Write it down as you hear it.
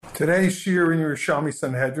Today's Shir in Yerushalmi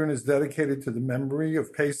Sanhedrin is dedicated to the memory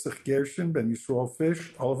of Pesach Gershon ben Yisrael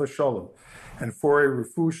Fish, Olav Shalom, and for a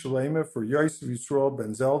Refu Shalema for Yosef Yisrael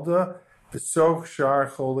ben Zelda, Besoch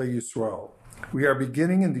Shar Chole Yisrael. We are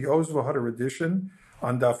beginning in the Oz V'Hadar edition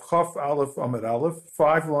on Daf Chaf Aleph Amud Aleph,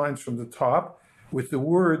 5 lines from the top, with the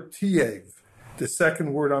word Tiev, the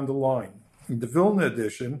second word on the line. In the Vilna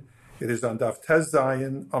edition, it is on Daf Tez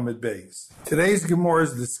Zayin Amud Beis. Today's Gemara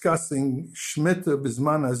is discussing Shemitah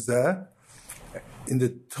B'Zman Hazeh. In the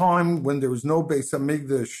time when there was no Beis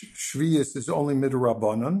Hamikdash, Shvius is only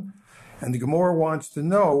Midrabanan. And the Gemara wants to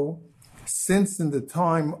know, since in the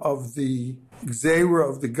time of the Gzeira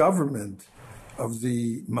of the government, of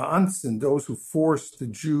the Ma'ansin, those who forced the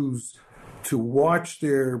Jews to watch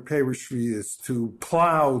their Perish Shvius, to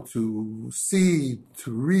plow, to seed,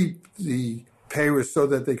 to reap the Paris so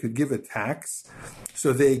that they could give a tax.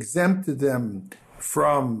 So they exempted them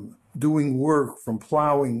from doing work, from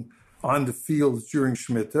plowing on the fields during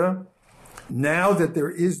Shemitah. Now that there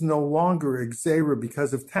is no longer a Gzeira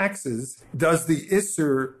because of taxes, does the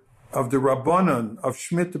Isser of the Rabbanon of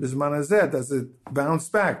Shemitah B'Zman Hazeh, does it bounce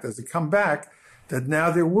back? Does it come back? That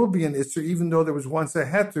now there will be an Isser, even though there was once a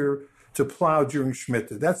Heter to plow during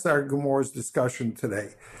Shemitah. That's our Gemara's discussion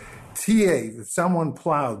today. Tiev, if someone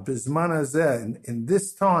plowed, B'Zman Hazeh, in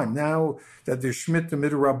this time, now that there's Shemitah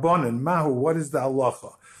Midrabanan, Mahu, what is the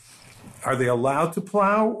halacha? Are they allowed to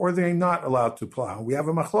plow or are they not allowed to plow? We have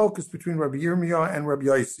a machlokus between Rabbi Yirmiyah and Rabbi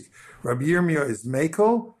Yossi. Rabbi Yirmiyah is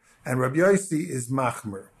Mekel and Rabbi Yossi is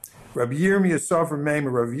Machmer. Rabbi Yirmiyah Sofer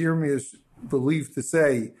Meimer, Rabbi Yirmiyah is believed to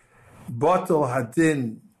say, Batal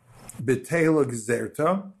Hadin B'Teila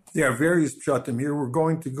Gezerta. There are various pshatim here. We're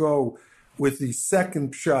going to go with the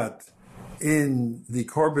second pshat in the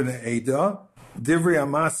Korban Eidah, Divrei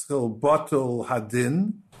Amaschel Batal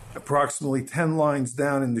Hadin, approximately 10 lines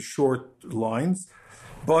down in the short lines.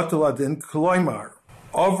 Batal Hadin, Kloimar,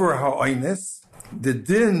 Over Ha'oines. The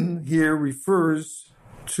din here refers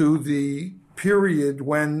to the period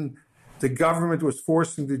when the government was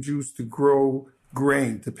forcing the Jews to grow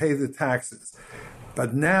grain, to pay the taxes.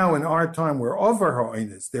 But now in our time, we're over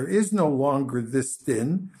ha'oines. There is no longer this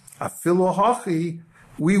din. Afilu hachi,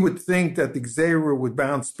 we would think that the Gzeira would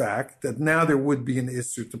bounce back, that now there would be an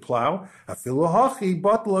Isser to plow. Afilu hachi,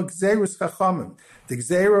 batla Gzeiras Chachamim. The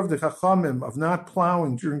Gzeira of the Chachamim of not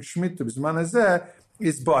plowing during Shemitah B'Zman Hazeh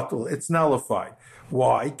is batal, it's nullified.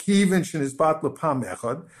 Why? Kivin shenis batla pam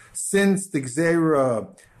echad, since the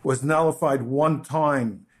Gzeira was nullified one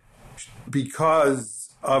time because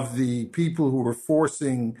of the people who were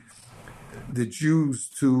forcing the Jews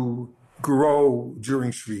to grow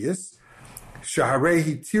during Shvius.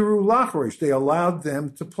 Shaharehi tiru lachorish, they allowed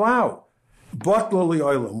them to plow. Batal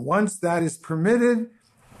li'olam, once that is permitted,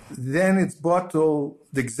 then it's batal,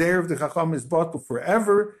 the Gzeir of the Chacham is batal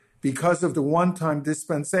forever because of the one-time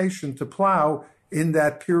dispensation to plow in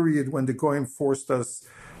that period when the Goyim forced us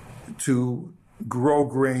to grow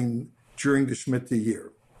grain during the Shemitah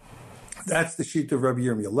year. That's the sheet of Rabbi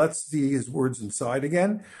Yirmiyah. Let's see his words inside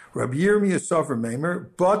again. Rabbi Yirmiyah Sofer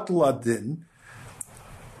Meimer, Batal Din,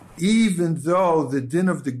 even though the din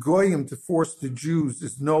of the Goyim to force the Jews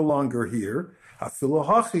is no longer here, Afilu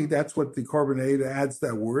hachi, that's what the Korban Eidah adds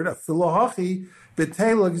that word, Afilu hachi,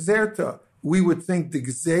 B'Teila Gzerta. We would think the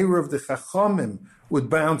Gzeira of the Chachamim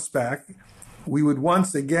would bounce back. We would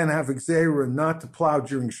once again have a Gzeira not to plow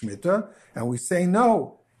during Shemitah, and we say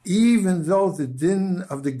no. Even though the din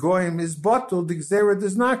of the Goyim is batal, the Gzeira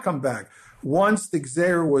does not come back. Once the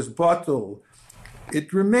Gzeira was batal,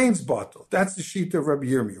 it remains batal. That's the sheet of Rabbi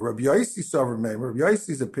Yirmiyah. Rabbi Yossi Sover Meimer, Rabbi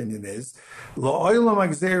Yossi's opinion is, La'olam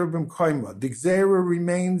ha'Gzeira b'mkoima, the Gzeira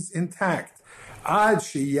remains intact. Ad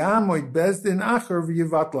sheyamoid bezdin acher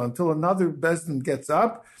v'yivatla, until another bezdin gets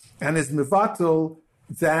up and is mevatel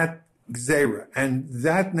that Gzeira, and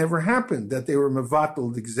that never happened, that they were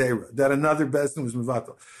mevatel the Gzeira, that another Bezdin was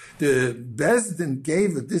mevatel. The Bezdin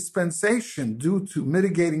gave a dispensation due to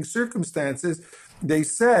mitigating circumstances. They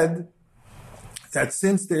said that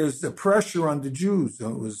since there's a pressure on the Jews, it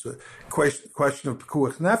was a question of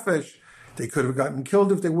pekuach nefesh, they could have gotten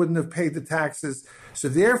killed if they wouldn't have paid the taxes. So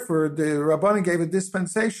therefore, the Rabbanan gave a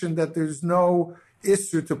dispensation that there's no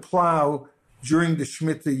Isser to plow during the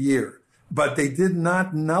Shemitah year. But they did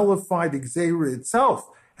not nullify the Gzeira itself.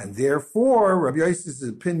 And therefore, Rabbi Yossi's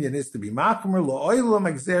opinion is to be Machmer, La'olam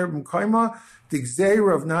ha'Gzeira b'mkoima, the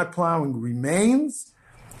Gzeira of not plowing remains,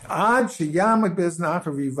 Ad sheyamak bezin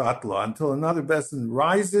acher v'yivatla, until another bezin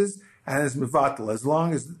rises and is mevatel. As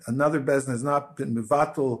long as another bezin has not been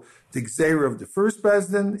mevatel the Gzeira of the first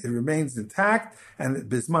bezin, it remains intact, and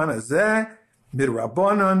B'Zman Hazeh,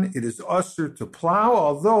 Midrabanan, it is usher to plow,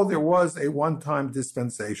 although there was a one-time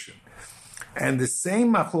dispensation. And the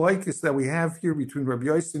same machlokes that we have here between Rabbi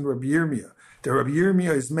Yossi and Rabbi Yirmiyah, that Rabbi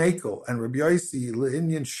Yirmiyah is Mekel and Rabbi Yossi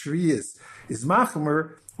Le'inyan Shriyas is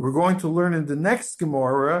Machmer, we're going to learn in the next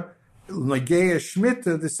Gemara, Nageya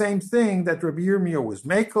Shmita, the same thing, that Rabbi Yirmiyah was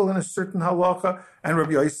Mekel in a certain halacha and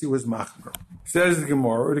Rabbi Yossi was Machmer. Says the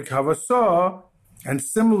Gemara, the Kavasah, and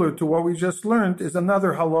similar to what we just learned, is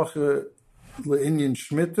another halacha Le'inyan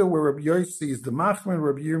Shmita, where Rabbi Yossi is the Machmer and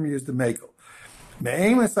Rabbi Yirmiyah is the Mekel.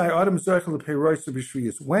 When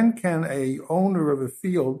can a owner of a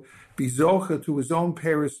field be zocha to his own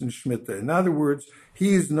paris and shmita? In other words,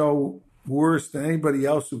 he is no worse than anybody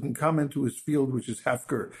else who can come into his field, which is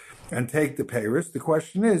hefker, and take the paris. The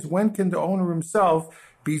question is, when can the owner himself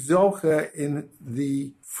be zocha in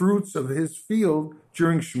the fruits of his field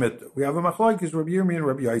during shmita? We have a machlokes, Rabbi Yirmiyah and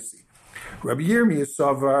Rabbi Yossi. Rabbi Yirmiyah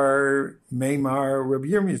Savar Meimar, Rabbi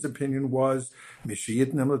Yirmiyah's opinion was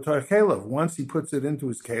Mishiyat Nem L'Tor Kelev. Once he puts it into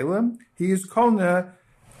his kelim, he is kona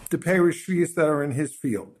the perish shvius that are in his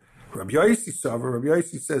field. Rabbi Yossi Savar, Rabbi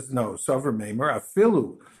Yossi says no. Savar Meimar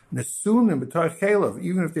Afilu Nesunim L'Tor Kelev.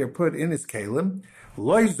 Even if they're put in his kelim,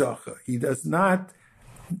 Loi Zacha. He does not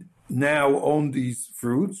now own these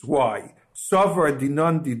fruits. Why? Savar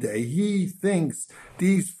dinan didei. He thinks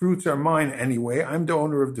these fruits are mine anyway. I'm the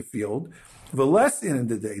owner of the field. The less in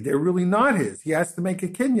the day, they're really not his. He has to make a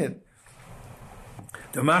kinyan.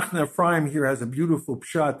 The Machna Ephraim here has a beautiful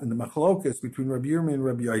pshat in the machlokas between Rabbi Yirmiyah and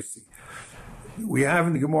Rabbi Yossi. We have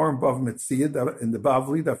in the Gemara in Bav Metzia, in the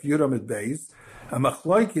Bavli, Daf Yudam et Beis, a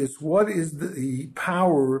machlokes, what is the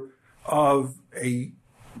power of a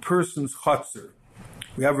person's chotzer?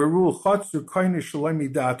 We have a rule, chotzer koine shalom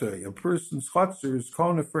midatoi. A person's chotzer is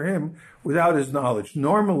kona for him without his knowledge.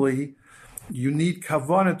 Normally, you need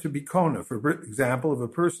kavana to be kona. For example, if a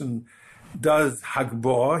person does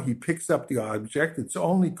hagbah, he picks up the object, it's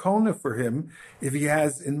only kona for him if he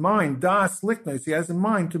has in mind, das liknos, he has in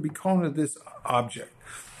mind to be kona this object.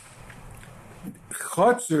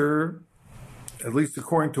 Chotzer, at least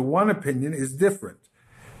according to one opinion, is different.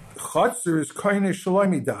 Chotzer is koine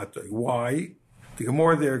shalom midatoi. Why? The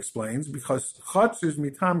Gemara there explains, because chotzer is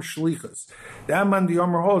mitam shlichus. The Amman the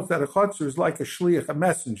Yomer holds that a chotzer is like a shliach, a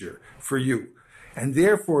messenger for you. And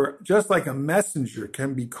therefore, just like a messenger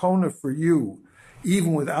can be kona for you,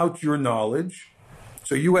 even without your knowledge,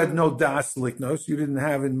 so you had no das liknos, you didn't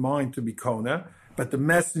have in mind to be kona, but the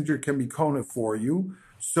messenger can be kona for you,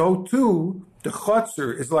 so too, the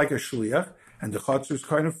chotzer is like a shliach, and the chotzer is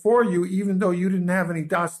kona for you, even though you didn't have any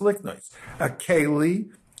das liknos. A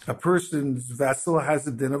keli, a person's vessel, has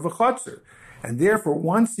a din of a chotzer. And therefore,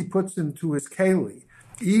 once he puts into his keli,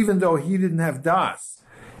 even though he didn't have das,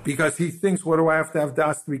 because he thinks, what do I have to have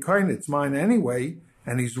das to be kain? It's mine anyway,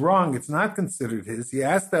 and he's wrong. It's not considered his. He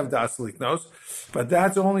has to have das liknos, but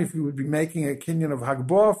that's only if he would be making a kinyan of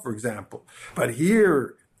hagbah, for example. But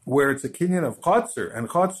here, where it's a kinyan of chotzer, and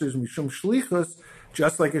chotzer is mishum shlichus,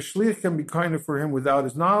 just like a shlich can be kind for him without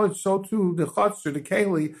his knowledge, so too the chotzer, the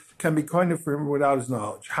keli, can be kind for him without his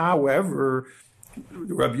knowledge. However,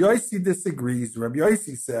 Rabbi Yossi disagrees. Rabbi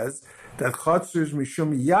Yossi says that chotzer is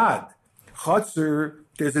mishum yad. Chotzer,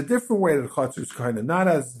 there's a different way that chotzer is kind of, not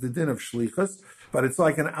as the din of shlichus, but it's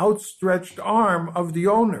like an outstretched arm of the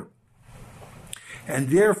owner. And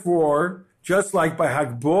therefore, just like by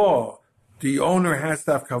hagbah, the owner has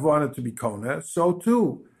to have kavanah to be kona, so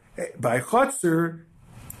too, by chotzer,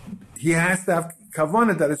 he has to have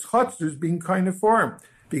kavanah that his chotzer is being kind of for him,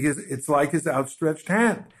 because it's like his outstretched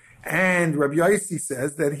hand. And Rabbi Yossi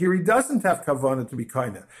says that here he doesn't have kavanah to be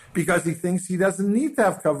kaina, because he thinks he doesn't need to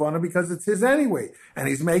have kavanah because it's his anyway, and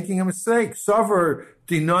he's making a mistake. Sover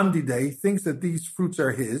dinandide, he thinks that these fruits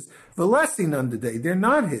are his. Velesi nandide, they're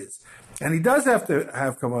not his, and he does have to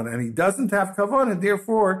have kavanah, and he doesn't have kavanah.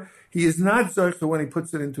 Therefore, he is not zocheh when he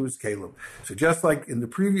puts it into his kelim. So just like in the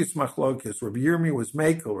previous machlokes, Rabbi Yirmiyah was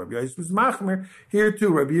mekel, Rabbi Yossi was machmer. Here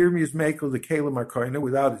too, Rabbi Yirmiyah is mekel, the kelim are kaina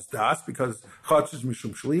without his das, because chotz is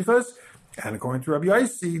mishum shlichas. And according to Rabbi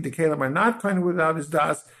Yossi, the kelim are not kaina without his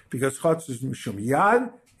das, because chotz is mishum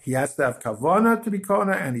yad. He has to have kavana to be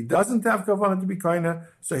kaina, and he doesn't have kavana to be kaina,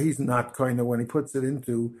 so he's not kaina when he puts it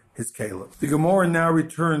into his kelim. The Gemara now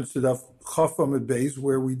returns to the Chaf Amud Beis,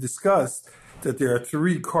 where we discussed that there are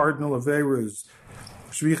three cardinal averas,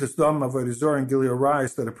 shvichas dam, avodah zarah, and gilui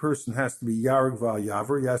arayos, that a person has to be yareg v'al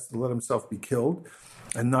yaver, he has to let himself be killed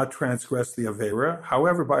and not transgress the avera.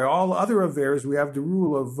 However, by all other averas, we have the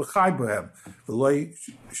rule of v'chai b'hem, v'loi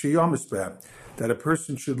sheyamis b'hem, that a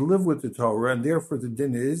person should live with the Torah, and therefore the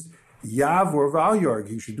din is yav or v'al yareg,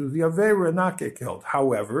 he should do the avera and not get killed.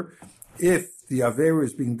 However, if the Avera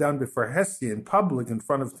is being done before Hesia in public in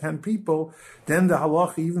front of 10 people, then the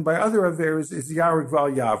halacha, even by other Averas, is Yarig Val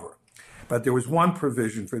Yaver. But there was one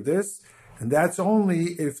provision for this, and that's only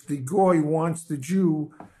if the Goy wants the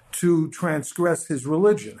Jew to transgress his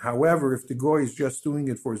religion. However, if the Goy is just doing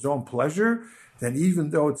it for his own pleasure, then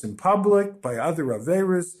even though it's in public by other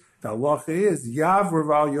Averas, the halacha is Yaver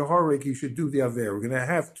Val Yehorik, he should do the Avera. We're going to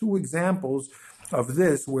have two examples of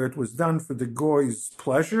this where it was done for the Goy's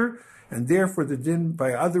pleasure, and therefore the din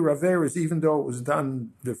by other Averas, even though it was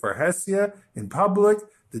done for Hesia in public,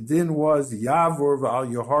 the din was Yavor Val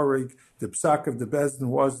Yehorik. The psak of the Bezdin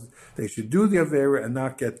was they should do the Avera and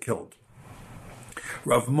not get killed.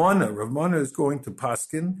 Rav Mona is going to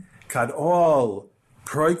paskin kad all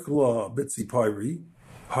proikla bitzi poiri.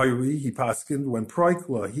 He paskined when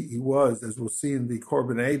proikla he was, as we'll see in the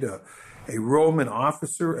Korban Eda, a Roman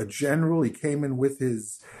officer, a general. He came in with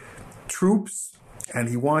his troops and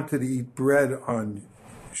he wanted to eat bread on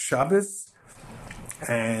Shabbos.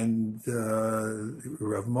 And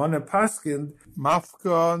Rav Mona paskined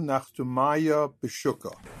mafka nachtumaya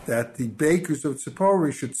b'shuka, that the bakers of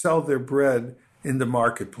Tzipori should sell their bread in the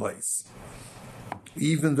marketplace,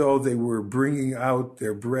 even though they were bringing out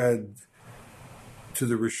their bread to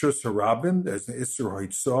the Rishus HaRabin as an Isser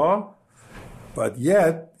Haitzah, but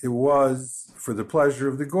yet it was for the pleasure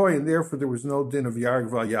of the Goy, and therefore there was no din of Yarg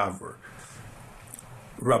Val Yaver.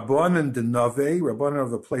 Rabbanan de Nave, Rabbanan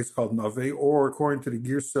of a place called Nave, or according to the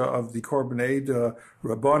Girsa of the Korban Eda,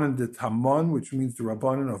 Rabbanan de Tamon, which means the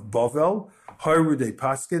Rabbanan of Bovel, Hayru de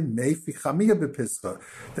Paskin, Meifi Chamia bePischa,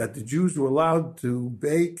 that the Jews were allowed to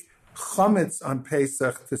bake chametz on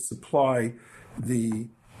Pesach to supply the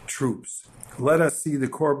troops. Let us see the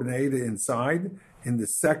Korban Eda inside, in the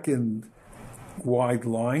second wide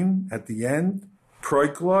line at the end.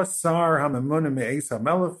 Proikla Sar Hamamunim Me'es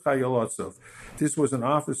HaMelech Chayolosov. This was an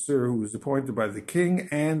officer who was appointed by the king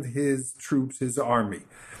and his troops, his army.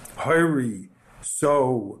 Hayri,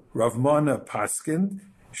 so Rav Mona Paskin,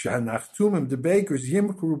 Shahanachtumim, the bakers,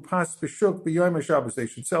 Yimkru Pas B'Shuk B'Yom HaShabbos. They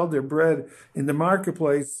should sell their bread in the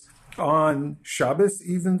marketplace on Shabbos,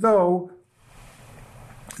 even though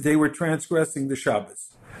they were transgressing the Shabbos.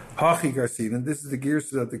 Hachi Garcin, and this is the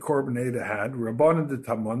Girsa that the Korban Eda had, Rabbanan de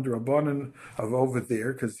Tamon, the Rabbanan of over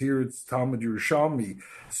there, because here it's Talmud Yerushalmi,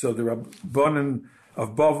 so the Rabbanan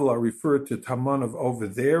of Bavel are referred to Tamon of over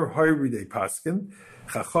there, Hayri de Paskin,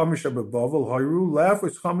 Chachamish of Bavel, Hayru, Lav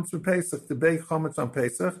was Chametz of Pesach, the bake Chametz on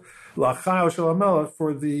Pesach, Lachayel Shel HaMelech,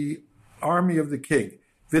 for the army of the king.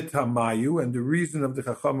 Vitamayu, and the reason of the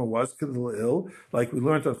Chachama was Kedil, like we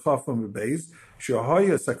learned on Chafam Beis,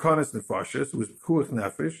 Shahaya Sakanas Nefashis, was Kuach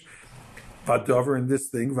Nefesh, Vadavar in this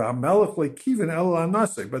thing, Vamelech like Kivin El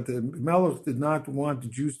Anase, but the Melech did not want the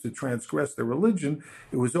Jews to transgress their religion.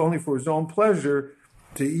 It was only for his own pleasure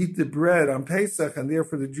to eat the bread on Pesach, and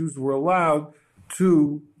therefore the Jews were allowed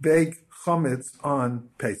to bake chametz on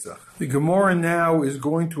Pesach. The Gemara now is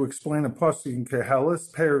going to explain a pasuk in Kehelis,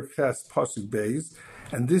 Perek Ches Pasuk Beis,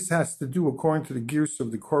 and this has to do, according to the Girsa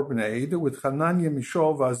of the Korban Eda, with Hananiah,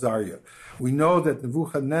 Mishael, Azariah. We know that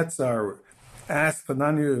Nebuchadnezzar asked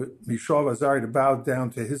Hananiah, Mishael, Azariah to bow down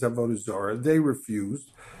to his Avodah Zarah. They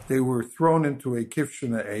refused. They were thrown into a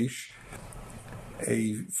Kifshana Eish,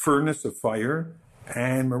 a furnace of fire,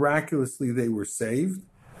 and miraculously they were saved.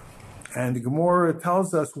 And the Gemara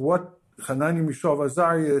tells us what Hananiah, Mishael,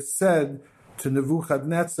 Azariah said to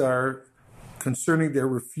Nebuchadnezzar concerning their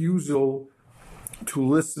refusal to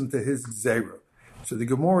listen to his Gzeira. So the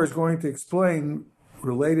Gemara is going to explain,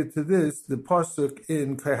 related to this, the pasuk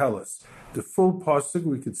in Kehelis. The full pasuk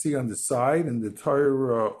we could see on the side in the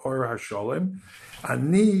Torah Or HaSholem.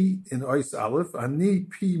 Ani in Ois Aleph, Ani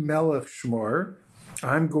Pi Melech Shmor.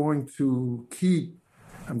 I'm going to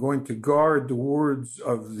guard the words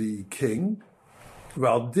of the king.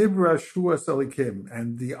 Val Dibra Shua Salikim,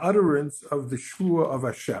 and the utterance of the Shua of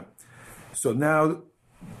Hashem. So now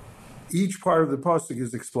each part of the pasuk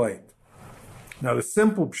is explained. Now the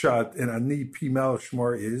simple pshat in Ani Pi Melech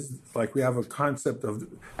Shmor is, like we have a concept of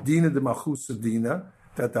Dina de Malchusa Dina,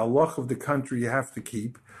 that the halach of the country you have to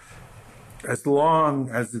keep, as long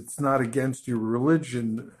as it's not against your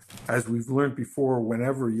religion, as we've learned before,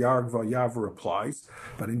 whenever Yarg Val Yaver applies.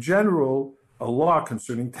 But in general, a law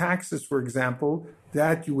concerning taxes, for example,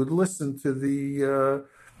 that you would listen to the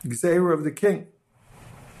Gzeira of the king.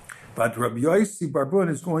 But Rabbi Yossi Barbun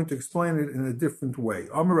is going to explain it in a different way.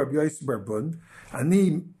 Amar Rabbi Yossi Barbun,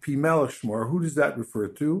 Ani Pi Melech Shmor, who does that refer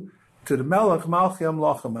to? To the Melech Malchi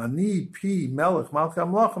Amlachem. Ani Pi Melech Malchi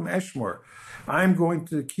Amlachem Eshmor. I'm going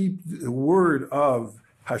to keep the word of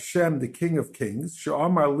Hashem, the King of Kings.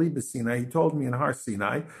 She'amar li b'Sinai, he told me in Har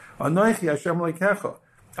Sinai, Anoichi Hashem leikecha,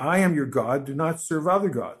 I am your God, do not serve other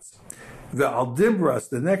gods. The Aldibras,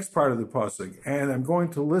 the next part of the pasuk, and I'm going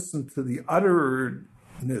to listen to the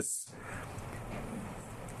utteredness,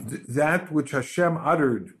 that which Hashem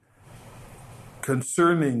uttered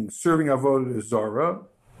concerning serving Avodah Zarah.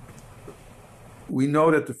 We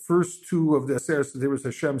know that the first two of the Aseret Dibros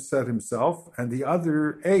Hashem said himself, and the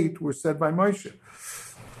other 8 were said by Moshe.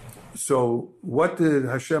 So what did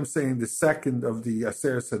Hashem say in the second of the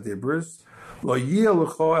Aseret Dibros? Lo yeh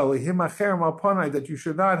lecho Elohim acherim al panai, that you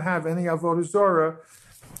should not have any Avodah Zarah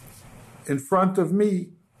in front of me.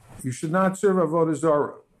 You should not serve Avodah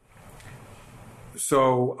Zarah.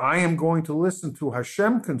 So I am going to listen to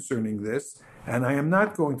Hashem concerning this, and I am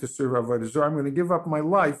not going to serve Avodah Zarah. I'm going to give up my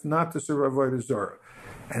life not to serve Avodah Zarah.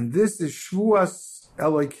 And this is Shvuas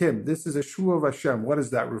Elohim. This is a Shvu of Hashem. What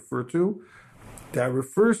does that refer to? That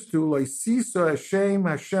refers to Loisisa Hashem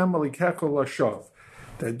Hashem Alikecha Lashav,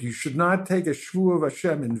 that you should not take a Shvu of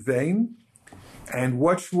Hashem in vain. And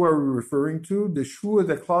what Shvu are we referring to? The Shvu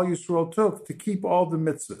that Klal Yisrael took to keep all the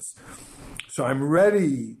mitzvahs. So I'm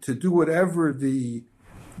ready to do whatever the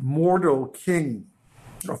mortal king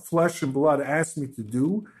of flesh and blood asks me to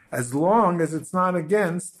do, as long as it's not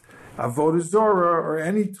against Avodah Zarah or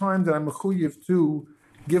any time that I'm mechuyev to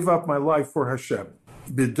give up my life for Hashem.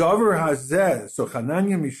 B'davar hazeh, so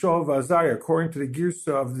Hananiah, Mishael, V'Azariah, according to the Girsa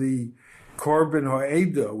of the Korban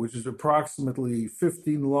Ha'eda, which is approximately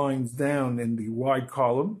 15 lines down in the wide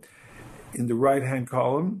column, in the right-hand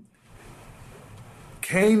column,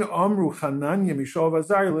 Kain Amru Hananiah, Mishael,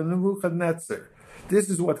 V'Azariah, L'Nebuchadnezzar. This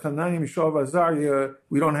is what Hananiah, Mishael, V'Azariah,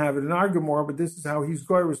 we don't have it in our Gemara, but this is how he's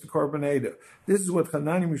going with the Korban Ha'eda. This is what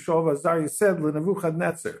Hananiah, Mishael, V'Azariah said,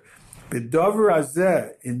 L'Nebuchadnezzar. B'davar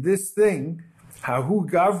hazeh, in this thing, Hahu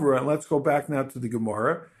Gavra, and let's go back now to the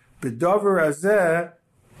Gemara. B'davar hazeh,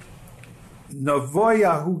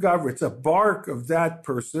 Navoyahu Gavra, it's a bark of that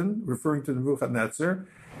person, referring to Nebuchadnezzar.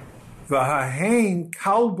 V'hahein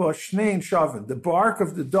kalba shnein shavin, the bark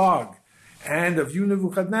of the dog and of you,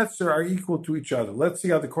 Nebuchadnezzar, are equal to each other. Let's see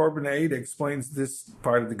how the Korban Ha'eda explains this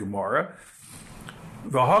part of the Gemara.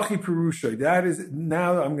 V'hachi perusha, that is,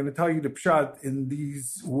 now I'm going to tell you the pshat in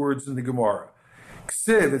these words in the Gemara.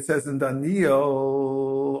 Ksiv, it says in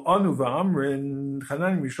Daniel, Anu v'amrin,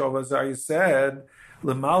 Hananiah Mishael V'Azariah said,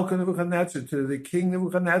 L'malka Nebuchadnezzar, to the king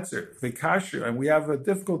Nebuchadnezzar, v'kasher, and we have a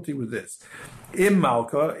difficulty with this. Im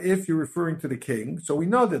Malka, if you're referring to the king, so we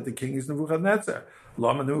know that the king is Nebuchadnezzar.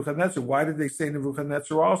 Lama Nebuchadnezzar, why did they say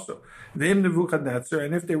Nebuchadnezzar also? V'im Nebuchadnezzar,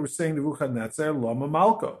 and if they were saying Nebuchadnezzar, Lama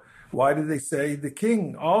Malka, why did they say the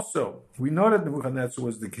king also? We know that Nebuchadnezzar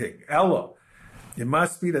was the king. Ella, it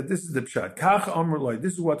must be that this is the pshat. Kach Amrullah,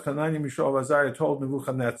 this is what Hananiah Mishael V'Azariah told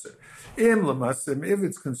Nebuchadnezzar. Im Lamasim, if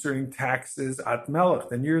it's concerning taxes at Melech,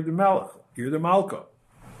 then you're the Melech, you're the Malka.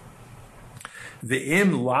 The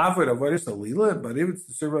Im Lavad Avodas Alila, but if it's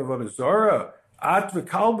to serve Avodah Zarah, At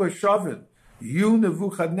V'Kalba Shavin, you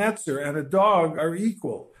Nebuchadnezzar and a dog are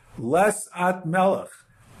equal. Less at Melech.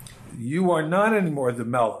 You are not anymore the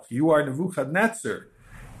Melech. You are Nebuchadnezzar.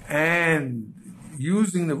 And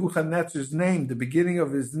using Nebuchadnezzar's name, the beginning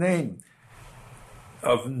of his name,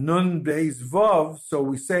 of Nun Beis Vav, so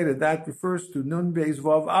we say that that refers to Nun Beis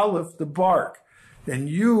Vav Aleph, the bark. Then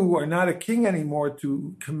you are not a king anymore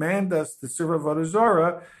to command us to serve Avodah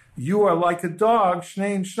Zarah. You are like a dog,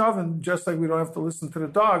 Shnei and Shavin, just like we don't have to listen to the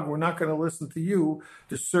dog, we're not going to listen to you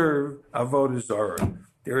to serve Avodah Zarah.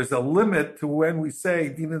 There is a limit to when we say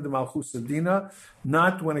Dina de Malchus Dina,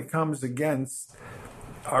 not when it comes against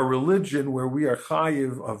our religion where we are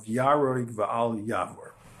chayiv of Yaroig Va'al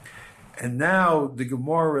Yavor. And now the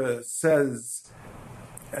Gemara says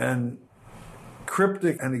an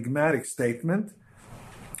cryptic, enigmatic statement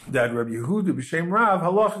that Rabbi Yehuda b'Shem Rav,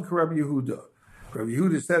 halacha Rabbi Yehuda. Rabbi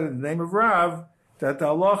Yehuda said in the name of Rav that the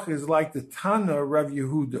halacha is like the Tana Rabbi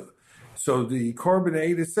Yehuda. So the Korban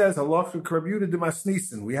Ha'eda says halacha Rabbi Yehuda de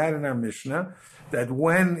Masnisen. We had in our Mishnah that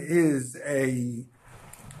when is a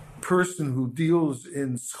person who deals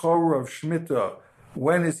in schor of Shemitah,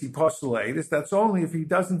 when is he Pasal Eidus? That's only if he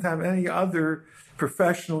doesn't have any other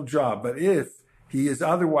professional job. But if he is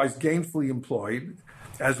otherwise gainfully employed,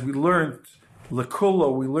 as we learned,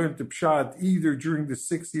 Lekula, we learned the Pshat either during the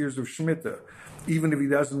 6 years of Shemitah, even if he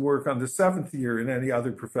doesn't work on the 7th year in any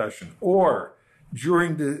other profession, or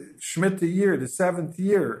during the Shemitah year, the 7th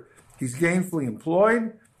year, he's gainfully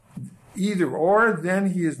employed, either or,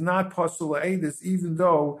 then he is not Pasal Eidus, even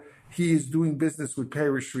though he is doing business with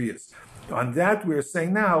Perish Riyas. On that, we are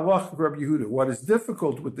saying now, Halach Rabbi Yehuda. What is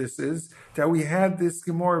difficult with this is that we had this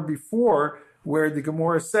Gemara before where the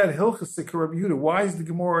Gemara said, Hilchasik Rabbi Yehuda. Why is the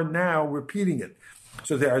Gemara now repeating it?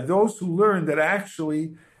 So there are those who learn that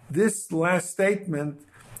actually this last statement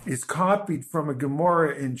is copied from a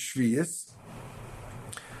Gemara in Shvius,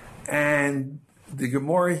 and the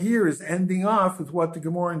Gemara here is ending off with what the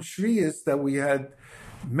Gemara in Shvius that we had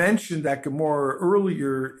mentioned that Gemara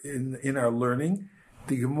earlier in our learning.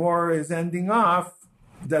 The Gemara is ending off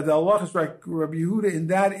that the Allah is like Rabbi Yehuda in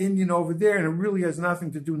that Indian over there, and it really has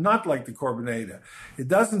nothing to do, not like the Korban Eidah. It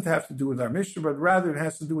doesn't have to do with our Mishnah, but rather it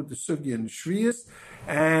has to do with the Sugya and Shvius,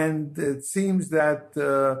 and it seems that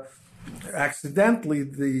accidentally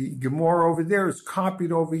the Gemara over there is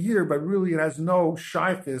copied over here, but really it has no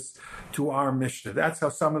shaykhis to our Mishnah. That's how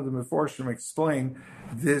some of the Meforshim explain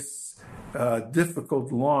this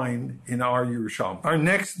difficult line in our Yerushalmi. Our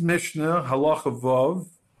next Mishnah, Halacha Vav,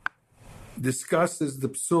 discusses the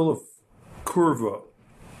psul of kurva,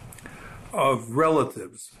 of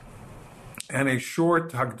relatives, and a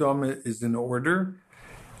short Hakdama is in order.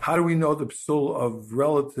 How do we know the psul of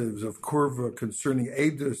relatives of kurva concerning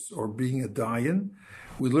edus or being a dayan?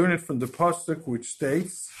 We learn it from the pasuk which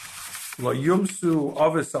states, La yumsu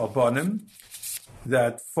avis albanim,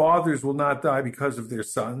 that fathers will not die because of their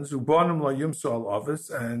sons, ubanim la yumsu al avis,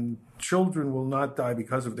 and children will not die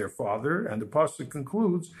because of their father. And the pasuk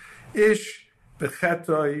concludes, Ish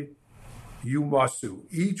bechetoi yumasu.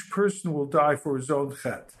 Each person will die for his own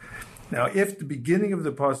chet. Now, if the beginning of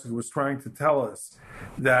the pasuk was trying to tell us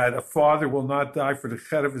that a father will not die for the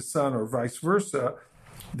chet of his son or vice versa,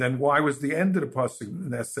 then why was the end of the pasuk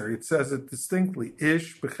necessary? It says it distinctly,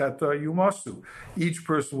 Ish bechetoi yumasu. Each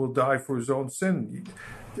person will die for his own sin.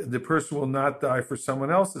 The person will not die for someone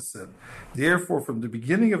else's sin. Therefore, from the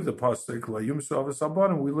beginning of the pasuk, La yumsu avis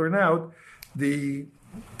albanim, we learn out the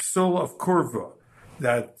psul of kurva,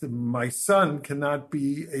 that my son cannot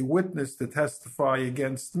be a witness to testify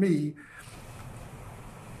against me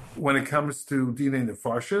when it comes to dinei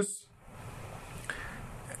nefashos,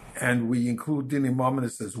 and we include dinei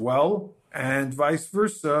mamonos as well, and vice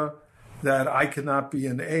versa, that I cannot be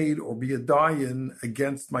an aid or be a dayan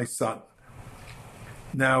against my son.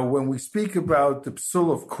 Now, when we speak about the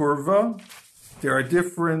psul of kurva, there are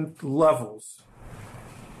different levels,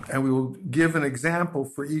 and we will give an example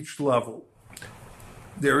for each level.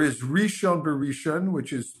 There is Rishon Berishon,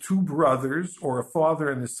 which is two brothers or a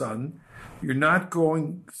father and a son. You're not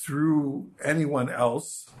going through anyone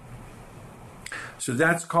else. So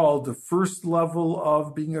that's called the first level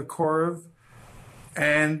of being a Korev.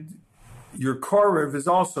 And your Korev is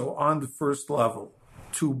also on the first level.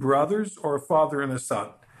 Two brothers or a father and a son.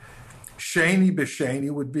 Sheni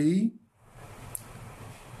B'Sheni would be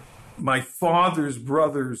my father's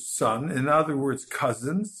brother's son, in other words,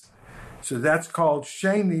 cousins. So that's called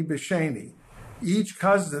Sheni B'Sheni. Each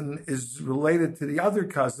cousin is related to the other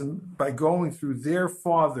cousin by going through their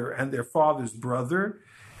father and their father's brother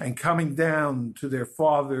and coming down to their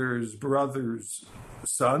father's brother's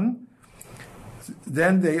son.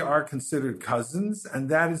 Then they are considered cousins, and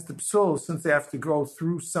that is the psul, since they have to go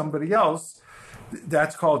through somebody else.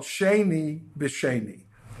 That's called Sheni B'Sheni.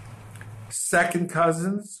 Second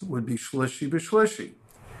cousins would be Shlishi B'Shlishi.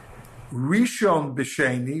 Rishon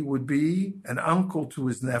B'Sheni would be an uncle to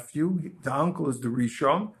his nephew. The uncle is the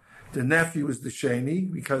Rishon. The nephew is the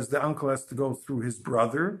Sheni, because the uncle has to go through his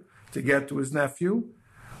brother to get to his nephew.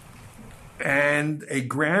 And a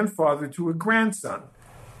grandfather to a grandson.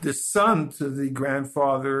 The son to the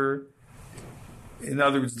grandfather, in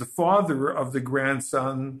other words, the father of the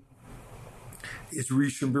grandson, is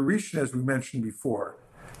Rishon B'Rishon, as we mentioned before.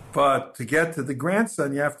 But to get to the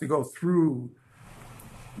grandson, you have to go through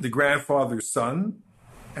the grandfather's son,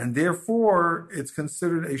 and therefore it's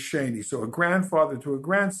considered a sheni. So a grandfather to a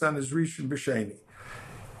grandson is Rishon B'Sheni.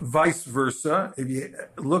 Vice versa, if you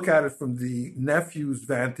look at it from the nephew's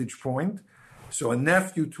vantage point, so a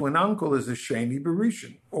nephew to an uncle is a sheni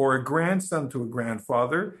B'Rishon, or a grandson to a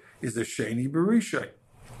grandfather is a sheni B'Rishon.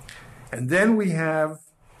 And then we have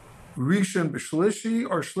Rishon B'Shlishi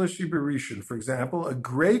or Shlishi B'Rishon. For example, a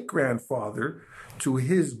great-grandfather to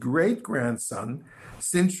his great-grandson,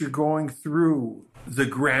 since you're going through the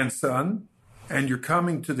grandson and you're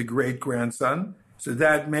coming to the great-grandson, so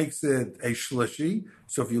that makes it a Shlishi.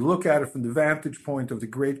 So if you look at it from the vantage point of the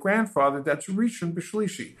great-grandfather, that's Rishon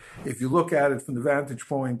B'Shlishi. If you look at it from the vantage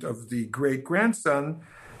point of the great-grandson,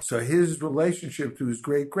 so his relationship to his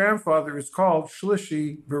great-grandfather is called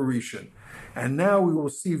Shlishi B'Rishon. And now we will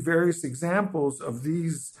see various examples of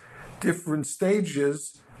these different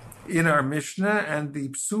stages in our Mishnah and the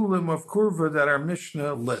psulim of kurva that our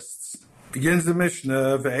Mishnah lists. Begins the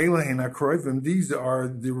Mishnah, Ve'elahin HaKroivim, these are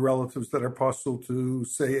the relatives that are possible to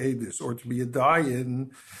say edus, or to be a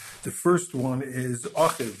dayan. The first one is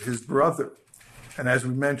Achiv, his brother. And as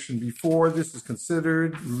we mentioned before, this is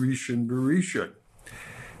considered Rishon B'Rishon.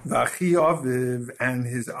 V'achi aviv, and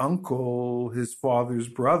his uncle, his father's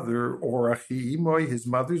brother, or achi imoy, his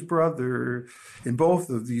mother's brother, in both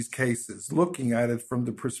of these cases, looking at it from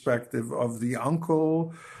the perspective of the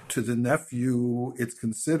uncle to the nephew, it's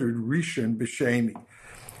considered rishon b'sheni.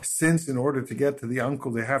 Since in order to get to the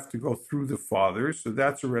uncle, they have to go through the father, so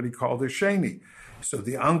that's already called a sheni. So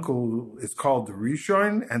the uncle is called the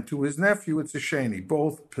Rishon, and to his nephew it's a Sheni,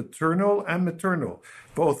 both paternal and maternal,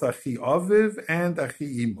 both Achi Aviv and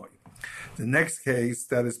Achi Imoy. The next case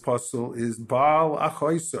that is possible is Baal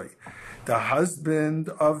Achoisoi, the husband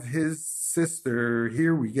of his sister.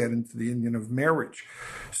 Here we get into the union of marriage.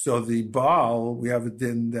 So the Baal, we have a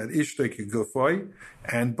din that Ishtoi Kegufoi,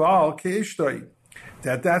 and Baal Keishtoi,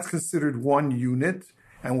 that's considered one unit.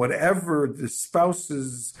 And whatever the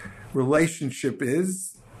spouse's relationship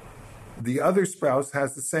is, the other spouse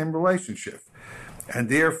has the same relationship. And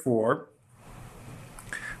therefore,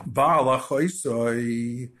 Baal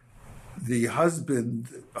Achoisoi, the husband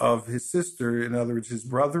of his sister, in other words, his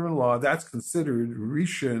brother-in-law, that's considered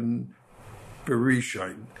Rishon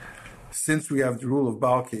Berishon. Since we have the rule of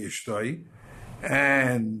Baal Keishtoi,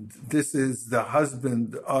 and this is the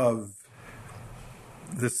husband of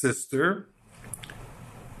the sister,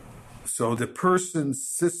 so the person's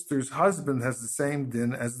sister's husband has the same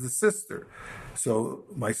din as the sister. So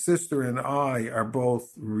my sister and I are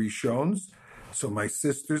both Rishons. So my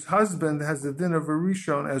sister's husband has the din of a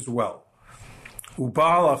Rishon as well.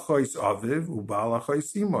 Ubal achois aviv, ubal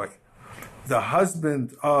achois imoy. The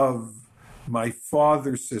husband of my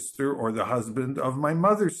father's sister or the husband of my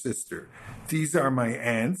mother's sister. These are my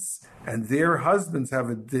aunts, and their husbands have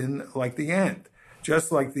a din like the aunt.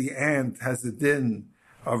 Just like the aunt has a din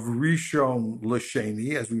of Rishon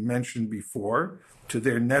L'Sheni, as we mentioned before, to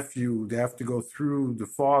their nephew, they have to go through the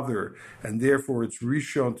father, and therefore it's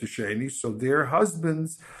Rishon to Sheni. So their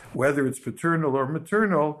husbands, whether it's paternal or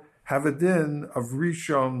maternal, have a din of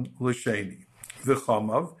Rishon L'Sheni.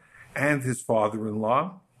 V'chamav, and his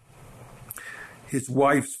father-in-law, his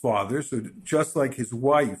wife's father, so just like his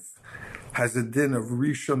wife has a din of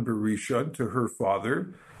Rishon B'Rishon to her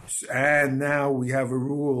father, and now we have a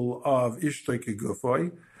rule of Ishtoi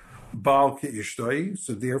Kegufoi, Baal Keishtoi,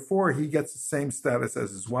 so therefore he gets the same status as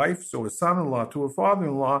his wife. So a son-in-law to a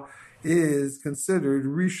father-in-law is considered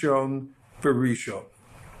Rishon Berishon.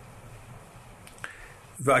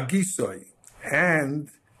 Vagisoi, and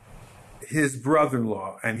his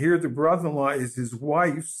brother-in-law, and here the brother-in-law is his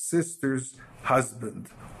wife's sister's husband.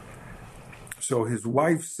 So his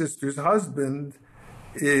wife's sister's husband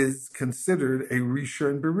is considered a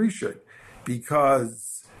Rishon Berishon,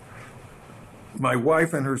 because my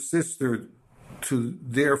wife and her sister to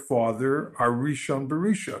their father are Rishon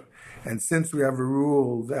Berishon. And since we have a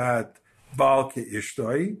rule that Baal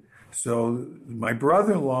Keishtoi, so my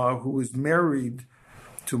brother-in-law who is married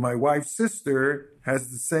to my wife's sister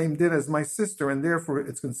has the same din as my sister, and therefore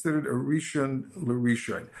it's considered a Rishon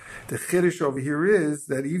L'Rishon. The Chiddush over here is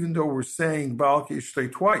that even though we're saying Baal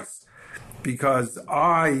Keishtoi twice, because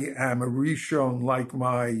I am a Rishon like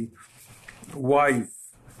my wife,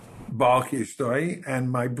 Baal Ishtoi,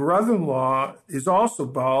 and my brother-in-law is also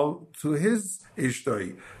Baal to his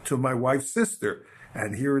Ishtoi, to my wife's sister.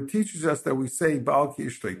 And here it teaches us that we say Baal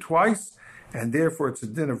Ishtoi twice, and therefore it's a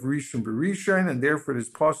din of Rishon B'Rishon, and therefore it is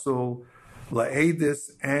possible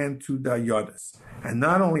La'edis and to Dayanis. And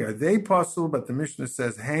not only are they possible, but the Mishnah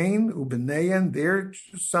says Hain, Ubeneyan, their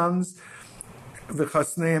sons,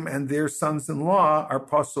 V'chasneim, and their sons-in-law are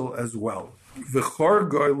possible as well. V'chor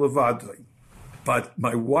goy levadoi. But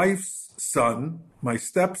my wife's son, my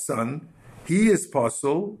stepson, he is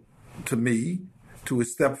possible to me, to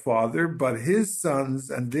his stepfather, but his sons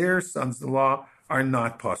and their sons-in-law are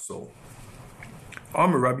not possible.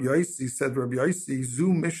 Amar Rabbi Yossi, said Rabbi Yossi,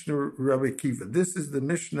 Zu Mishnah Rabbi Akiva. This is the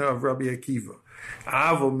Mishnah of Rabbi Akiva.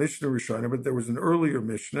 Avo Mishnah Rishona, but there was an earlier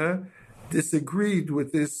Mishnah, disagreed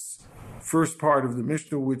with this first part of the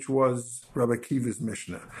Mishnah, which was Rabbi Akiva's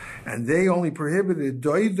Mishnah. And they only prohibited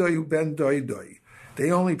doidoi ben doidoi.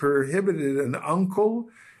 They only prohibited an uncle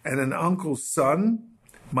and an uncle's son,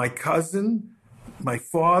 my cousin, my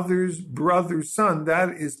father's brother's son. That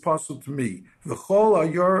is possible to me. V'chol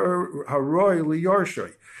haroi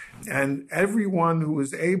liyarshay. And everyone who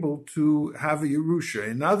is able to have a Yerusha.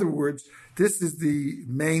 In other words, this is the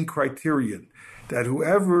main criterion, that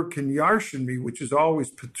whoever can yarshin me, which is always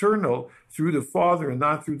paternal, through the father and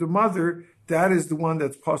not through the mother, that is the one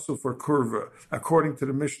that's possible for kurva, according to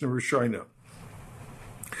the Mishnah Rishona.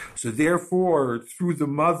 So therefore, through the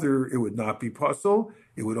mother, it would not be possible.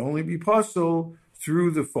 It would only be possible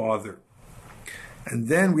through the father. And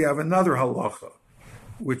then we have another halacha.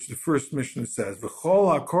 which the first Mishnah says,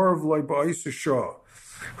 V'chol ha'korov loy ba'is hashah,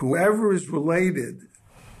 whoever is related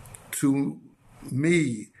to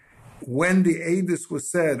me when the edus was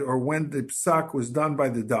said or when the psak was done by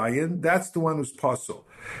the dayan, that's the one who's pasul.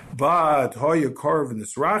 But hoya korov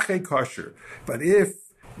nisrache kosher. But if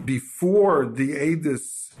before the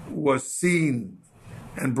edus was seen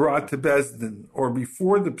and brought to Bezdin, or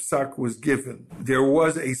before the psak was given, there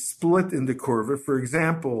was a split in the korva, for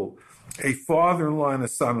example, a father-in-law and a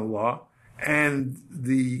son-in-law, and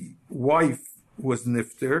the wife was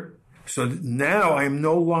nifter, so now I am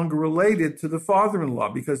no longer related to the father-in-law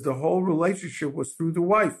because the whole relationship was through the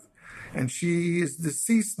wife, and she is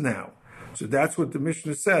deceased now. So that's what the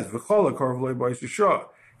Mishnah says.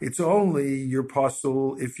 It's only your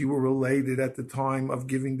pasul if you were related at the time of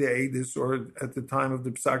giving the edus or at the time of the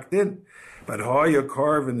psak din. But hoya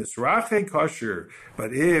karv and this rache kosher.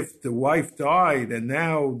 But if the wife died and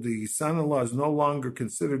now the son-in-law is no longer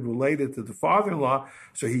considered related to the father-in-law,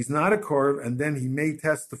 so he's not a karv, and then he may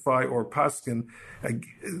testify or paskin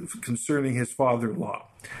concerning his father-in-law.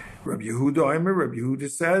 Rabbi Yehuda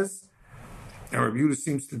says, and Rabbi Yehuda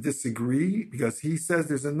seems to disagree because he says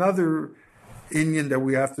there's another inyan that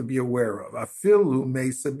we have to be aware of. Afilu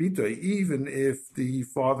meisabito, even if the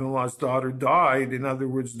father-in-law's daughter died, in other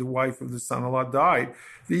words, the wife of the son-in-law died,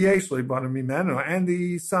 and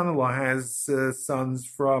the son-in-law has sons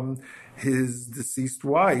from his deceased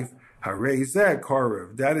wife,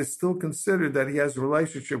 that is still considered that he has a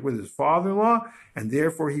relationship with his father-in-law, and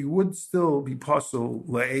therefore he would still be pasul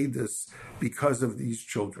le'edus because of these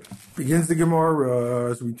children. Begins the Gemara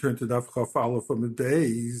as we turn to Daf Chaf Aleph from the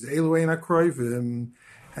days, Elohein HaKroivim,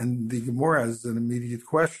 and the Gemara has an immediate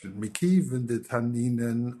question. Mikiv the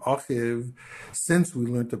Taninen Achiv, since we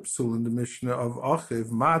learned the psul in the Mishnah of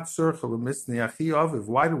Achiv, Mat Tzorcha L'misnei Achi Aviv,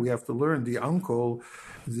 why do we have to learn the uncle,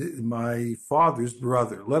 my father's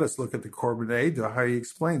brother? Let us look at the Korban Eidah, how he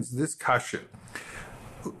explains this kasha.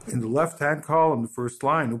 In the left-hand column, the first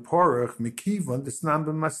line, Uporach Mikivan Desnam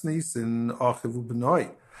B'masnisin Achiv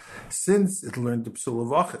U'Benoi, since it learned the psul of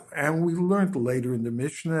Achiv. And we learned later in the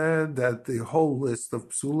Mishnah that the whole list of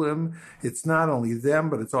psulim, it's not only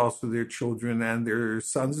them, but it's also their children and their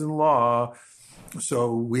sons-in-law.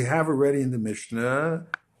 So we have already in the Mishnah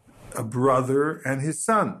a brother and his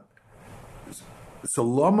son. So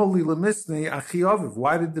Lama Lila Misnei Achi Aviv,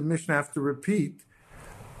 why did the Mishnah have to repeat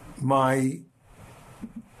my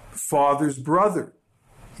father's brother,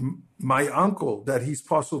 my uncle, that he's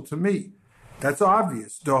pasul to me? That's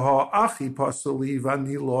obvious. Doha achi pasuli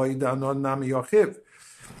vani loy danon nami yochiv.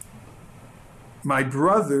 My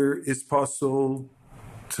brother is pasul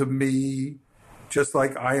to me, just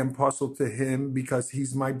like I am pasul to him, because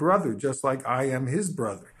he's my brother, just like I am his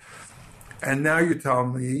brother. And now you're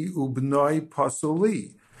telling me ubnoi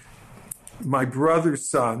pasuli, my brother's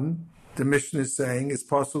son, the Mishnah is saying, is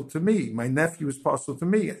pasul to me. My nephew is pasul to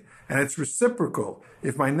me. And it's reciprocal.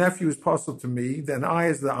 If my nephew is pasul to me, then I,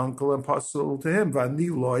 as the uncle, am pasul to him.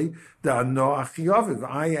 Vaniloi da'ano achi aviv.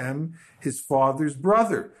 I am his father's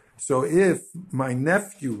brother. So if my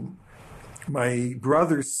nephew, my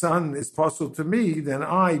brother's son, is pasul to me, then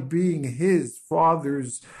I, being his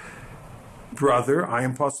father's brother, I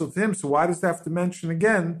am pasul to him. So why does it have to mention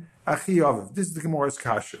again achi aviv? This is the Gemara's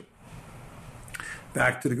kasha.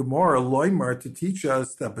 Back to the Gemara, Loimar, to teach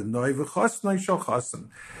us that Benoi v'chasnoi shel chasen,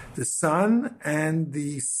 the son and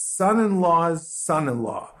the son-in-law's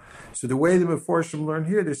son-in-law. So the way the Meforshim learn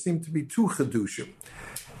here, there seem to be two chedushim.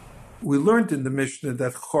 We learned in the Mishnah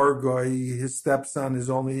that Chorgoi, his stepson, is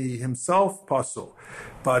only himself pasul,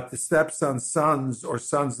 but the stepson's sons or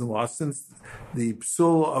sons-in-law, since the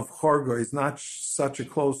psul of Chorgoi is not such a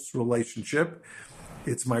close relationship,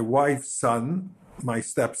 it's my wife's son, my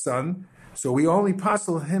stepson, so we only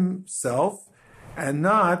pasul himself and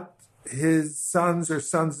not his sons or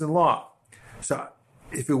sons-in-law. So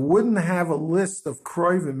if it wouldn't have a list of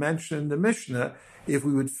kroivim mentioned in the Mishnah, if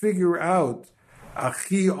we would figure out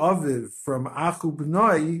Achi Aviv from Achu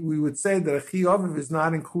B'nai, we would say that Achi Aviv is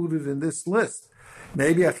not included in this list.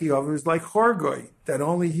 Maybe Achi Aviv is like Chorgoi, that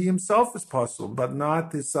only he himself is pasul, but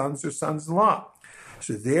not his sons or sons-in-law.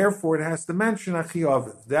 So therefore it has to mention Achi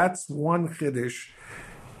Aviv. That's one chiddush.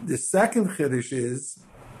 The second chiddush is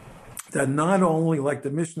that not only, like the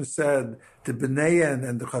Mishnah said, the B'neyan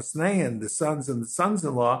and the Chasneyan, the sons and the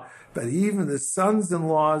sons-in-law, but even the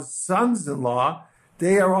sons-in-law's sons-in-law,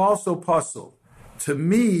 they are also pasul. To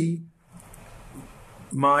me,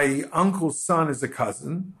 my uncle's son is a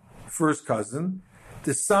cousin, first cousin.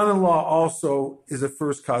 The son-in-law also is a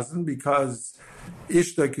first cousin because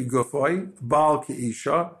Ishta ki gufoi, Baal ki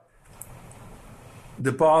Isha.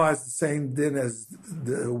 The Baal has the same din as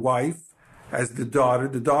the wife, as the daughter.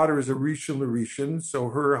 The daughter is a Rishon L'Rishon, so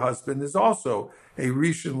her husband is also a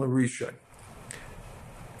Rishon L'Rishon.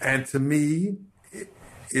 And to me,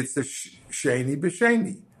 it's a Sheni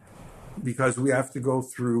B'Sheni, because we have to go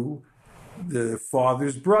through the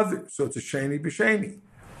father's brother. So it's a Sheni B'Sheni.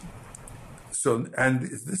 So, and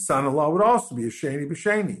the son-in-law would also be a Sheni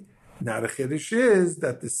B'Sheni. Now the Chiddush is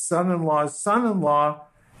that the son-in-law's son-in-law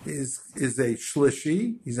is a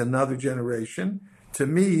Shlishi, he's another generation. To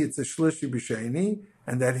me, it's a Shlishi B'Sheni,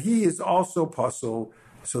 and that he is also Pasul.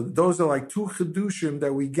 So those are like two Chidushim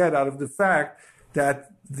that we get out of the fact that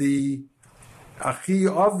the Achi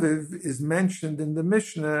Aviv is mentioned in the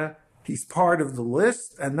Mishnah. He's part of the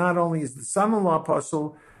list, and not only is the son-in-law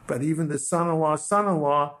Pasul, but even the son-in-law's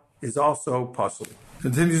son-in-law is also Pasul.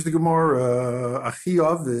 Continues the Gemara, Achi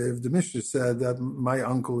Aviv, the Mishnah said that my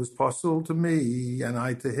uncle is Pasul to me, and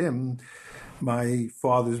I to him, my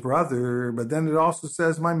father's brother. But then it also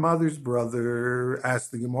says my mother's brother.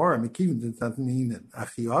 Asked the Gemara, Achi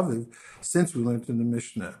Aviv, since we learned in the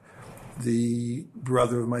Mishnah, the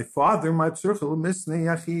brother of my father, why does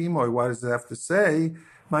it have to say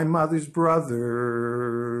my mother's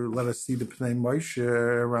brother? Let us see the Pnei Moshe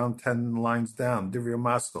around 10 lines down. Divya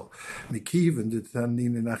Maskel.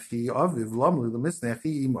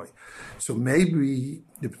 So maybe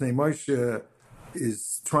the Pnei Moshe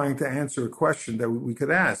is trying to answer a question that we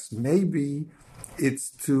could ask. Maybe it's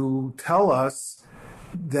to tell us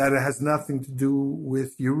that it has nothing to do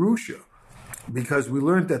with Yerusha, because we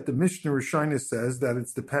learned that the Mishnah Rishona says that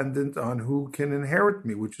it's dependent on who can inherit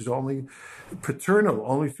me, which is only paternal,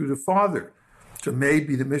 only through the father. So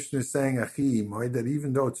maybe the Mishnah is saying Achi Imoy, that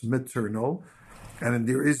even though it's maternal and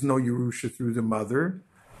there is no Yerusha through the mother,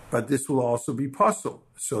 but this will also be Pasul.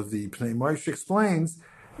 So the Pnei Moshe explains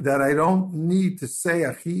that I don't need to say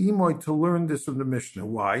Achi Imoy to learn this from the Mishnah.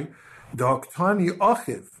 Why? Doktani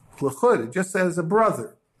Achiv L'chud, it just says a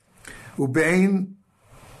brother. Ubein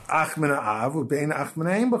Achmena Av, Ubein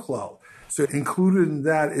Achmena Ein B'chlal. So included in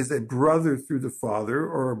that is a brother through the father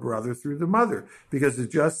or a brother through the mother, because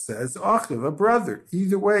it just says Achiv, a brother.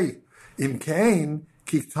 Either way, Im Kain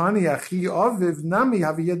Kiktani Achi Aviv Nami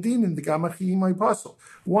Haviyadin in the Gamachi Imoy Pasul.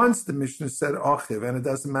 Once the Mishnah said Achiv, and it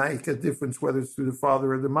doesn't make a difference whether it's through the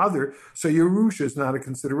father or the mother, so Yerusha is not a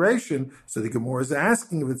consideration. So the Gemara is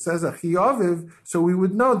asking if it says Achi Aviv, so we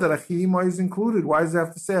would know that Achi Imoy is included. Why does it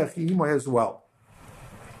have to say Achi Imoy as well?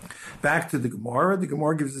 Back to the Gemara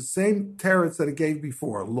gives the same teretz that it gave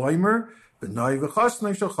before. Loimer, B'nai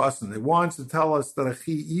v'chasnei shel chasn. It wants to tell us that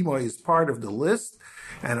Achi Imoy is part of the list,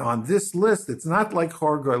 and on this list, it's not like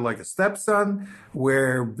Chorgoy, like a stepson,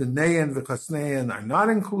 where B'nai and v'chasnei are not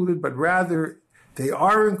included, but rather they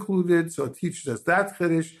are included. So it teaches us that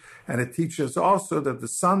Chiddush, and it teaches us also that the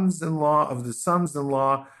sons-in-law of the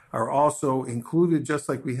sons-in-law are also included, just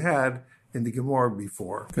like we had in the Gemara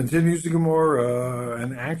before. Continues the Gemara,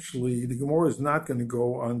 and actually the Gemara is not going to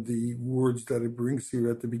go on the words that it brings here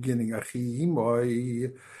at the beginning, Achi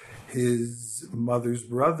Imoy, his mother's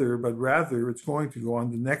brother, but rather it's going to go on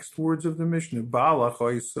the next words of the Mishnah, Baal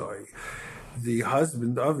Achoisoi, the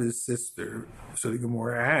husband of his sister. So the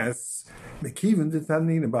Gemara asks, Mekivan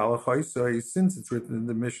D'Tanina Baal Achoisoi, since it's written in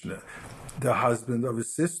the Mishnah, the husband of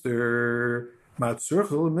his sister, why does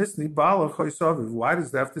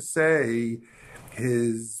it have to say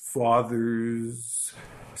his father's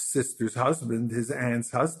sister's husband, his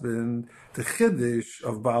aunt's husband? The Chiddush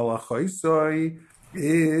of Baal Achoisoi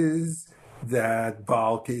is that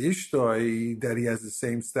Baal Ke'ishtoi, that he has the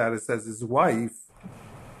same status as his wife,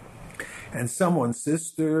 and someone's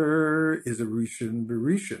sister is a Rishon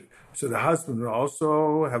B'Rishon. So the husband would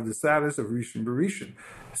also have the status of Rishon B'Rishon.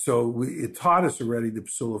 So it taught us already the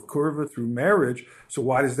Psul of Kurva through marriage. So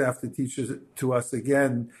why does it have to teach it to us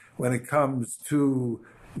again when it comes to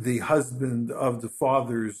the husband of the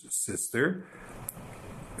father's sister?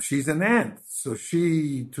 She's an aunt. So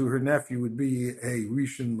she, to her nephew, would be a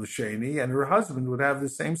Rishon L'Sheni, and her husband would have the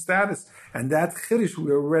same status. And that Chiddush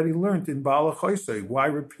we already learned in Baal Achoisoi. Why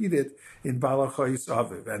repeat it in Baal Achois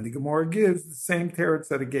Aviv? And the Gemara gives the same teretz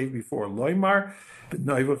that it gave before. Loimar, that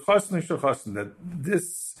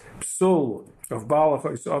this psul of Baal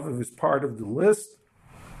Achois Aviv is part of the list,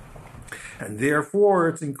 and therefore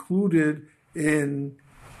it's included in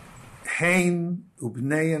Hain,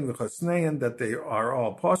 Ubneyan, V'chasneyan, that they are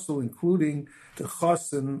all apostle, including the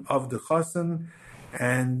chasen of the chasen,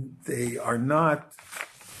 and they are not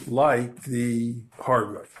like the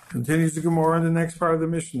Hargoy. Continues the Gemara in the next part of the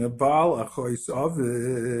Mishnah. Baal Achois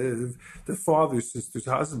Aviv, the father's sister's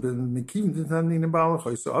husband, Mekim D'Tanina Baal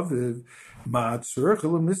Achois Aviv, Ma Tzurich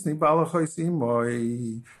L'Misni Baal Achois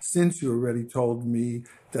Imoy. Since you already told me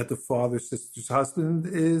that the father's sister's husband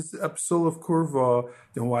is a psul of kurva,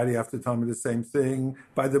 then why do you have to tell me the same thing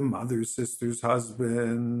by the mother's sister's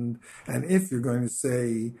husband? And if you're going to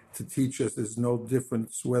say, to teach us there's no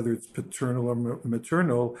difference whether it's paternal or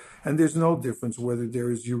maternal, and there's no difference whether there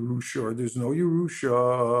is Yerusha or there's no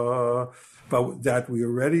Yerusha, but that we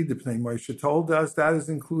already, the Pnei Moshe told us, that is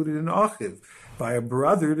included in Achiv. By a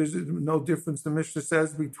brother, there's no difference, the Mishnah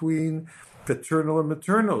says, between paternal and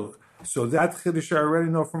maternal. So that Chiddush I already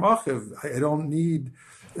know from Achiv. I don't need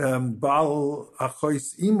Baal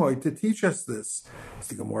Achois Imoy to teach us this.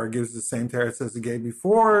 The Gemara gives the same teretz as it gave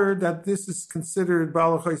before, that this is considered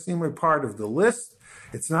Baal Achois Imoy part of the list.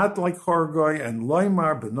 It's not like Chorgoy and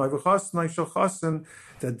Loimar, but Noivachasan, Noishalchasan,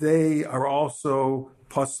 that they are also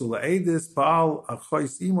Pasul Eidis. Baal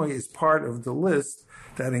Achois Imoy is part of the list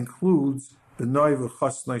that includes the Noiva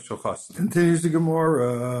Chasnai Shachas. Continues the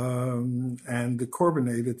Gemara, and the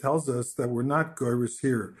Korbaneda tells us that we're not goyres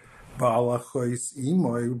here, Baal Achois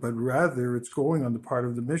Imoy, but rather it's going on the part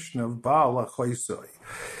of the Mishnah of Baal Achoisoi.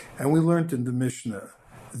 And we learned in the Mishnah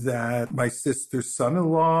that my sister's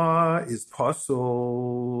son-in-law is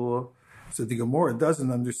Pasul. So the Gemara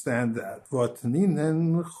doesn't understand that. We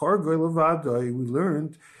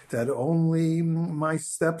learned that only my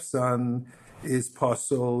stepson is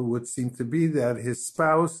pasul, would seem to be that his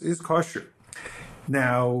spouse is kosher.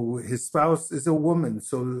 Now, his spouse is a woman,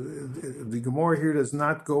 so the Gemara here does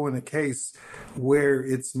not go in a case where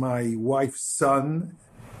it's my wife's son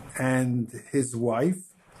and his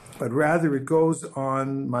wife, but rather it goes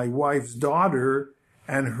on my wife's daughter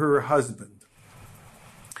and her husband.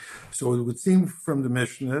 So it would seem from the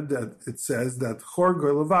Mishnah that it says that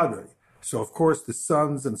chorgoy levadoi. So, of course, the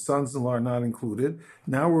sons and sons-in-law are not included.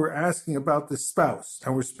 Now we're asking about the spouse,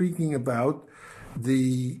 and we're speaking about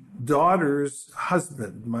the daughter's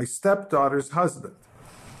husband, my stepdaughter's husband.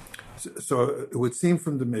 So it would seem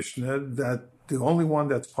from the Mishnah that the only one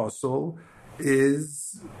that's pasul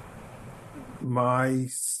is my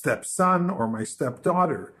stepson or my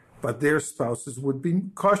stepdaughter, but their spouses would be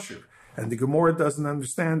kosher. And the Gemara doesn't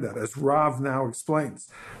understand that, as Rav now explains.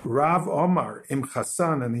 Rav Omar im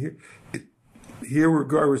Chasan, and here we're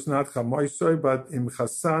going is not chamoisoi, but im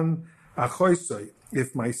Chasan achoisoi.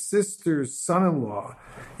 If my sister's son-in-law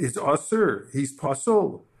is asur, he's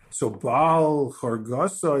pasul. So Baal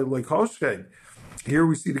Chorgosoi like Hoshchen. Here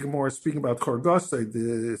we see the Gemara speaking about Chorgosoi,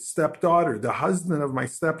 the stepdaughter, the husband of my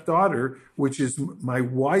stepdaughter, which is my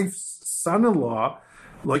wife's son-in-law,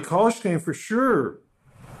 like Hoshchen for sure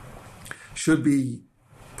should be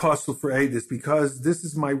pasul for Eidus, because this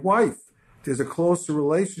is my wife. There's a closer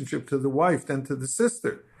relationship to the wife than to the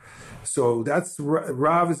sister. So that's,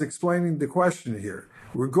 Rav is explaining the question here.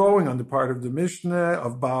 We're going on the part of the Mishnah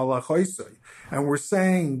of Baal HaChoisoi, and we're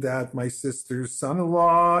saying that my sister's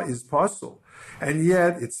son-in-law is pasul. And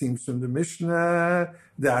yet, it seems from the Mishnah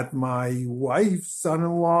that my wife's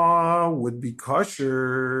son-in-law would be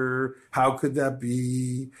kosher. How could that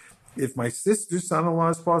be? If my sister's son-in-law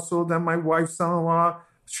is pasul, then my wife's son-in-law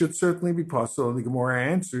should certainly be pasul. And the Gemara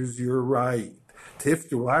answers, you're right.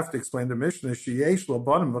 Tifter will have to explain the Mishnah,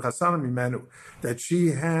 that she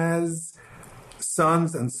has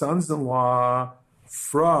sons and sons-in-law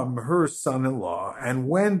from her son-in-law. And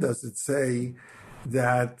when does it say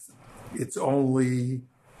that it's only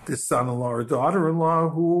the son-in-law or daughter-in-law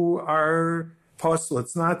who are pasul?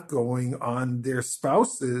 It's not going on their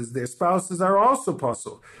spouses. Their spouses are also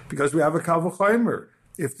pasul, because we have a kal v'chomer.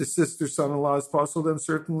 If the sister's son-in-law is pasul, then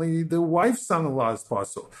certainly the wife's son-in-law is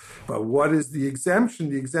pasul. But what is the exemption?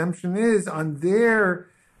 The exemption is on their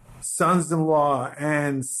sons-in-law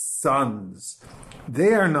and sons.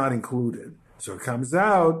 They are not included. So it comes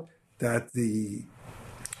out that the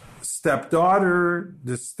stepdaughter,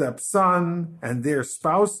 the stepson, and their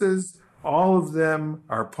spouses, all of them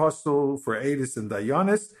are pasul for Eidus and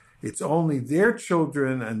Dayanis. It's only their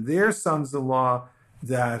children and their sons-in-law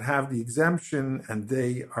that have the exemption, and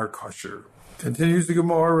they are kosher. Continues the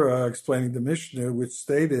Gemara explaining the Mishnah, which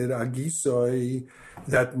stated, Agisoi,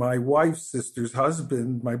 that my wife's sister's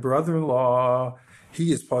husband, my brother-in-law,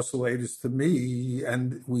 he is pasul Eidus to me,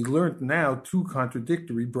 and we learned now two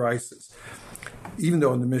contradictory brises. Even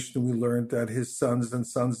though in the Mishnah we learned that his sons and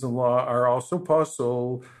sons-in-law are also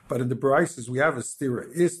pasul, but in the brises we have a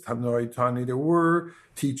stira. Ist hanoi tani, there were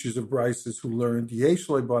teachers of brises who learned yesh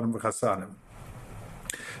lo banim v'chasanim,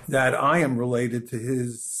 that I am related to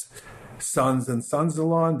his sons and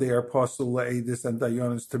sons-in-law, and they are pasul Eidus and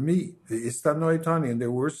Dayanis to me. Ist hanoi tani, and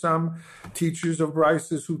there were some teachers of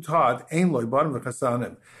brises who taught ein lo banim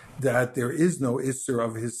v'chasanim, that there is no isser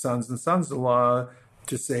of his sons and sons-in-law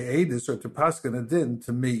to say edus or to paskin a din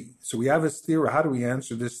to me. So we have a stira. How do we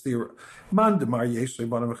answer this stira? Man demar yeshlei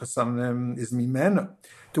banim chasanim is mimena.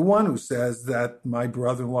 The one who says that my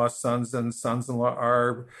brother-in-law's sons and sons-in-law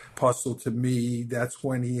are possible to me, that's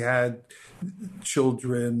when he had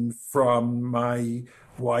children from my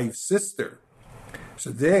wife's sister. So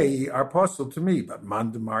they are possible to me, but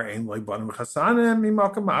mandamar ein loy banim chasanim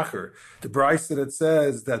mimakam acher. The brayse that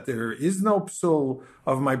says that there is no psul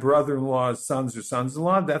of my brother-in-law's sons or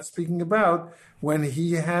sons-in-law, that's speaking about when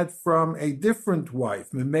he had from a different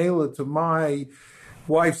wife. Memela to my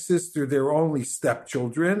wife's sister, they're only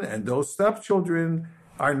stepchildren, and those stepchildren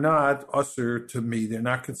are not usher to me. They're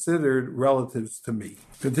not considered relatives to me.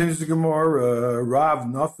 Continues the Gemara, Rav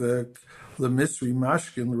Nafek, Lemisri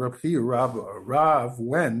Mashkin, Rav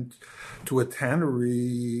went to a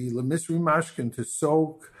tannery, Lemisri Mashkin, to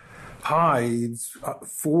soak hides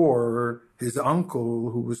for his uncle,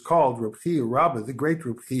 who was called Reb Chia, Rabbah, the great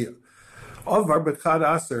Reb Chia. Of Arbechad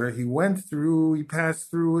Aser, he passed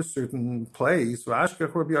through a certain place. He found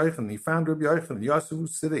Rabbi Yochanan, Yosef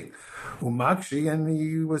was sitting, Umakshi, and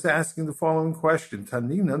he was asking the following question.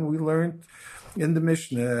 Taninan, we learned in the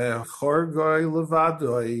Mishnah, Chorgoi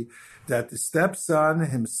Levadoi, that the stepson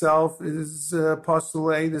himself is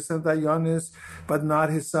postulated and dayanis, but not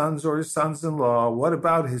his sons or his sons-in-law. What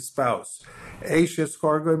about his spouse? Eishes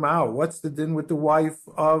Chorgoi Mao. What's the din with the wife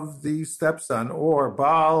of the stepson? Or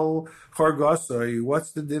Baal Chorgosoi.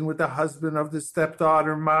 What's the din with the husband of the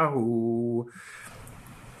stepdaughter Mahu?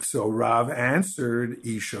 So Rav answered,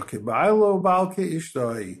 Isha kebailo Baal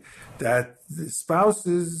keishtoi, that the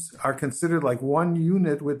spouses are considered like one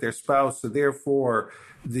unit with their spouse, so therefore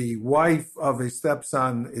the wife of a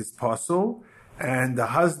stepson is pasul, and the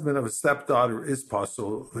husband of a stepdaughter is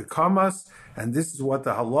pasul. The kamas, and this is what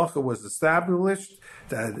the halacha was established,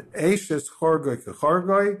 that Eishes chorgoi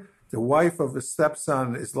kechorgoi, the wife of a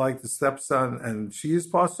stepson is like the stepson, and she is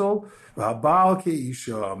pasul. V'habal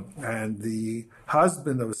keisha, and the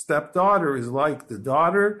husband of a stepdaughter is like the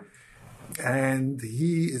daughter, and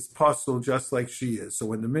he is pasul just like she is. So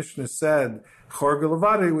when the Mishnah said chorga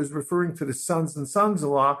levade, it was referring to the sons and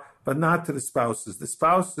sons-in-law, but not to the spouses. The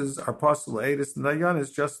spouses are pasul edus and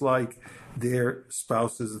dayanis just like their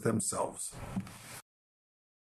spouses themselves.